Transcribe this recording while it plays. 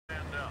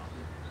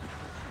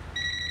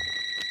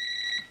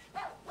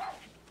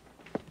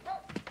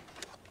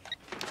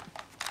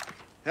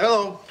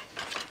Hello.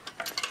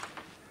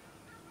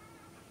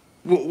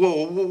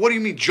 What do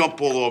you mean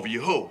jump all over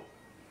you? Who?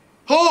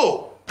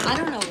 Who? I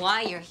don't know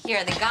why you're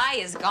here. The guy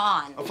is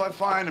gone. If I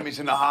find him, he's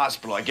in the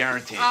hospital, I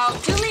guarantee it. Oh,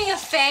 do me a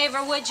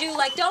favor, would you?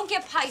 Like, don't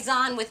get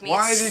paisan with me.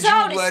 Why it's did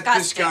so you let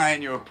this guy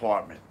in your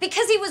apartment?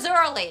 Because he was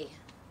early.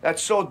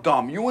 That's so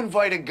dumb. You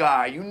invite a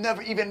guy you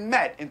never even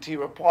met into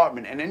your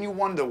apartment, and then you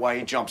wonder why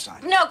he jumps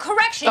on you. No,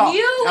 correction. Dumb.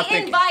 You Not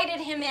thinking.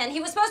 invited him in. He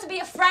was supposed to be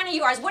a friend of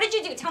yours. What did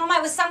you do? Tell him I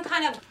was some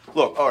kind of...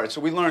 Look, all right,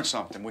 so we learned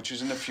something, which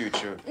is in the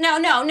future.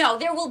 No.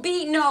 There will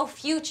be no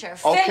future.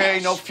 Okay,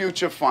 Finish. no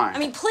future, fine. I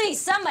mean, please,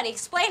 somebody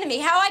explain to me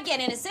how I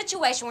get in a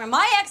situation where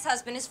my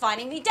ex-husband is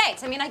finding me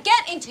dates. I mean, I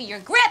get into your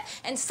grip,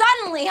 and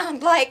suddenly I'm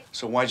like...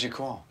 So why'd you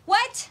call?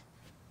 What?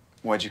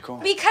 Why'd you call?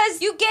 Because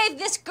you gave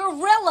this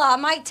gorilla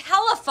my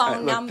telephone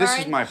look, number. This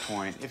is my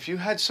point. If you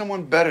had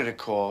someone better to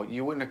call,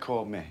 you wouldn't have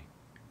called me.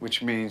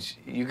 Which means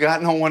you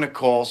got no one to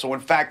call, so in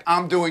fact,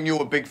 I'm doing you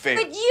a big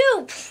favor. But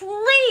you,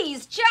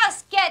 please,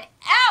 just get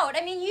out.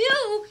 I mean,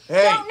 you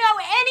don't know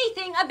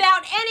anything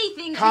about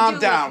anything Calm to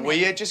do down, with will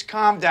me. you? Just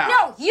calm down.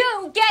 No,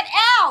 you get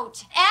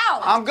out.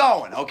 Out. I'm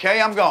going,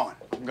 okay? I'm going.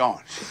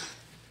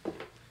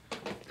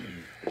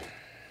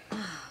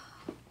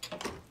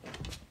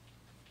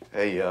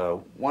 Hey,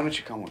 why don't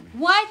you come with me?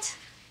 What?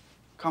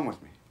 Come with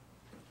me.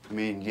 I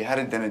mean, you had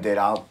a dinner date.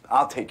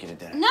 I'll take you to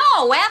dinner.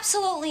 No,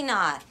 absolutely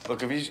not.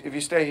 Look, if you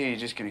stay here, you're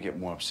just gonna get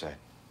more upset.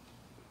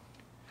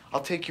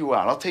 I'll take you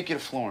out. I'll take you to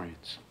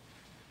Florian's.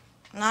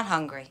 I'm not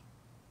hungry.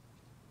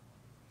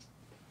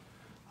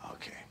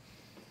 Okay.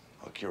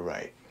 Look, you're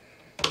right.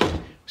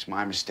 It's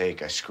my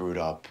mistake. I screwed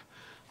up.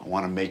 I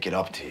want to make it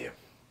up to you.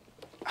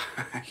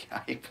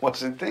 I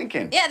wasn't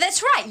thinking. Yeah,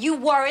 that's right. You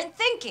weren't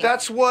thinking.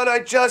 That's what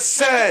I just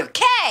said.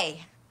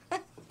 Okay.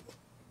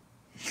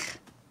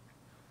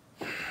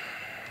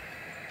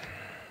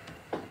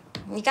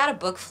 You gotta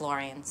book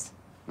Florian's.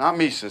 Not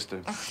me,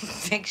 sister.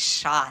 Big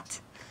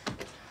shot.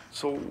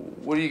 So,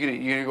 what are you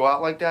gonna go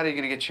out like that, or are you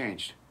gonna get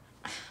changed?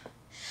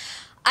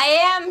 I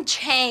am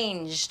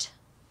changed.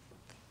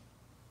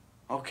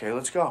 Okay,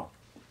 let's go.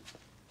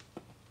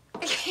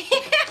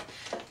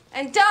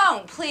 And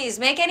don't, please,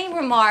 make any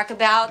remark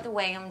about the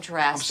way I'm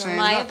dressed or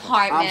my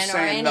apartment or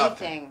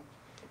anything.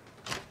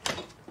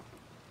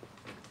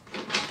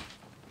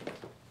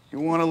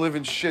 You want to live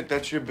in shit,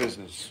 that's your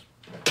business.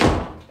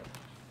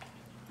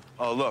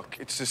 Oh, look,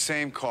 it's the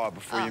same car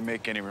before you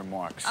make any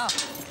remarks. Oh,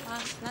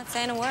 well, not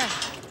saying a word.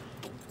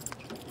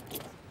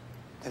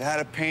 It had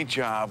a paint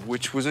job,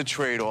 which was a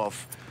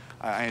trade-off.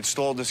 I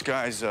installed this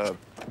guy's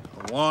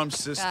alarm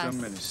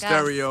system and his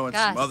stereo and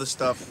some other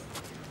stuff.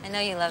 I know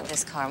you love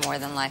this car more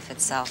than life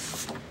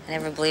itself. I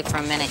never believed for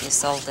a minute you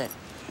sold it.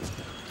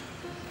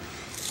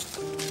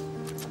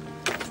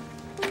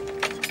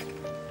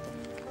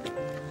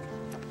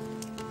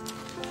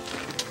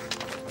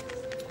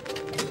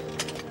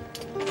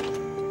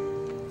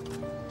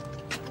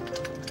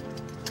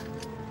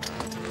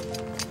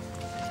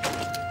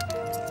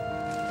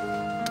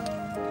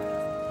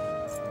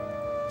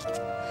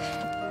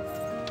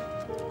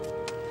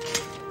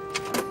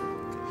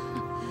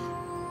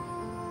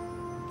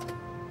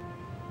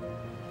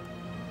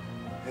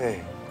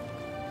 Hey,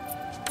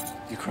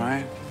 you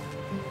crying?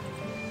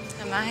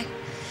 Am I?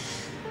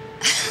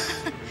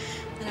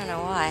 I don't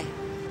know why.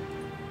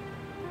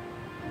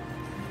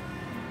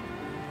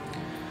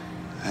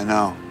 I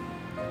know.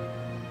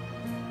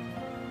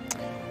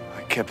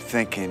 I kept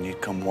thinking you'd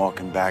come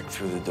walking back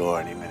through the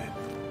door any minute.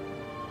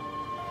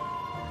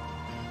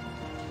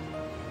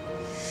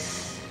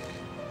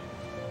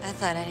 I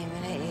thought any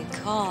minute you'd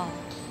call.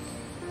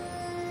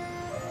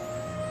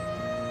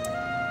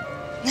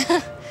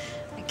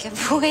 I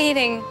kept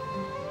waiting.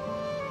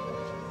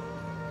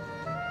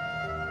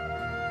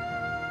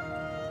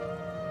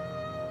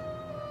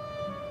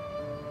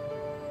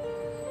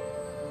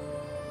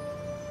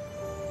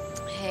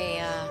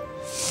 Hey,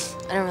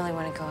 I don't really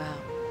want to go out.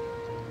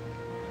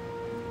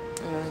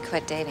 I mean, we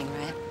quit dating,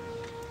 right?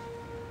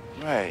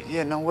 Right,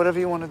 yeah, no, whatever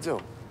you want to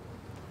do.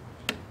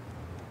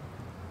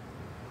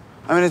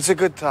 I mean, it's a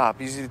good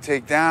top. Easy to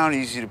take down,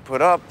 easy to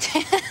put up.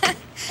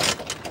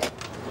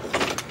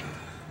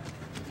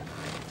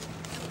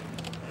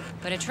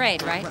 But a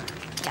trade, right?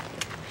 Yeah.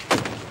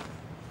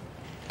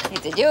 He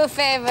did you a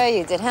favor,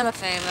 you did him a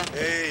favor.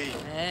 Hey.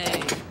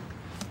 Hey.